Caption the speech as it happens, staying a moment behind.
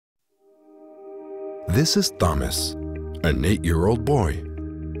This is Thomas, an 8-year-old boy,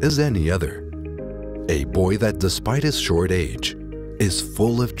 as any other. A boy that, despite his short age, is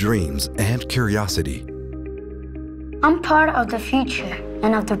full of dreams and curiosity. I'm part of the future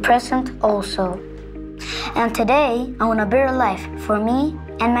and of the present also. And today, I want a better life for me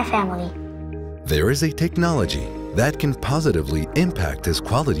and my family. There is a technology that can positively impact his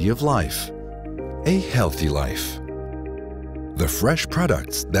quality of life. A healthy life. The fresh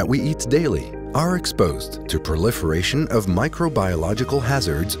products that we eat daily are exposed to proliferation of microbiological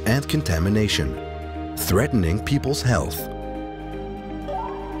hazards and contamination, threatening people's health.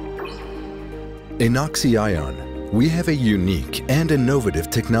 In Oxyion, we have a unique and innovative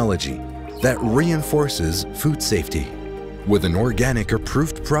technology that reinforces food safety with an organic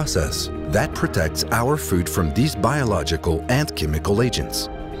approved process that protects our food from these biological and chemical agents.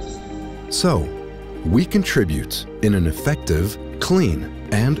 So, we contribute in an effective, clean,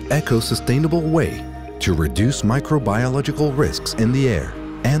 and eco-sustainable way to reduce microbiological risks in the air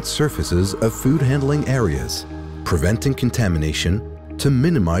and surfaces of food handling areas, preventing contamination to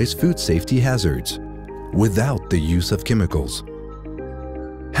minimize food safety hazards without the use of chemicals.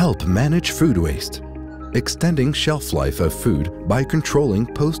 Help manage food waste, extending shelf life of food by controlling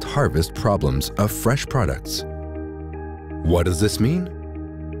post-harvest problems of fresh products. What does this mean?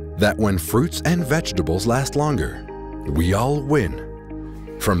 That when fruits and vegetables last longer, we all win.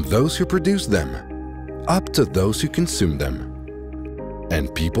 From those who produce them, up to those who consume them.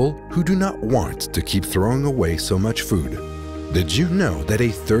 And people who do not want to keep throwing away so much food. Did you know that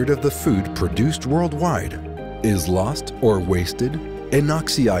 1/3 of the food produced worldwide is lost or wasted? In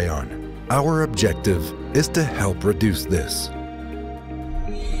Oxyion, our objective is to help reduce this.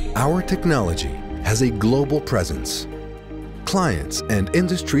 Our technology has a global presence. Clients and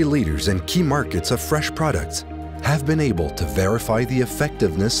industry leaders in key markets of fresh products have been able to verify the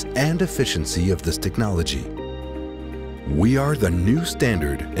effectiveness and efficiency of this technology. We are the new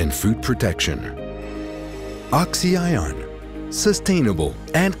standard in food protection. Oxyion, sustainable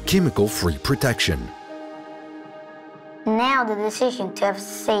and chemical-free protection. Now the decision to have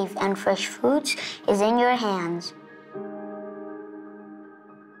safe and fresh foods is in your hands.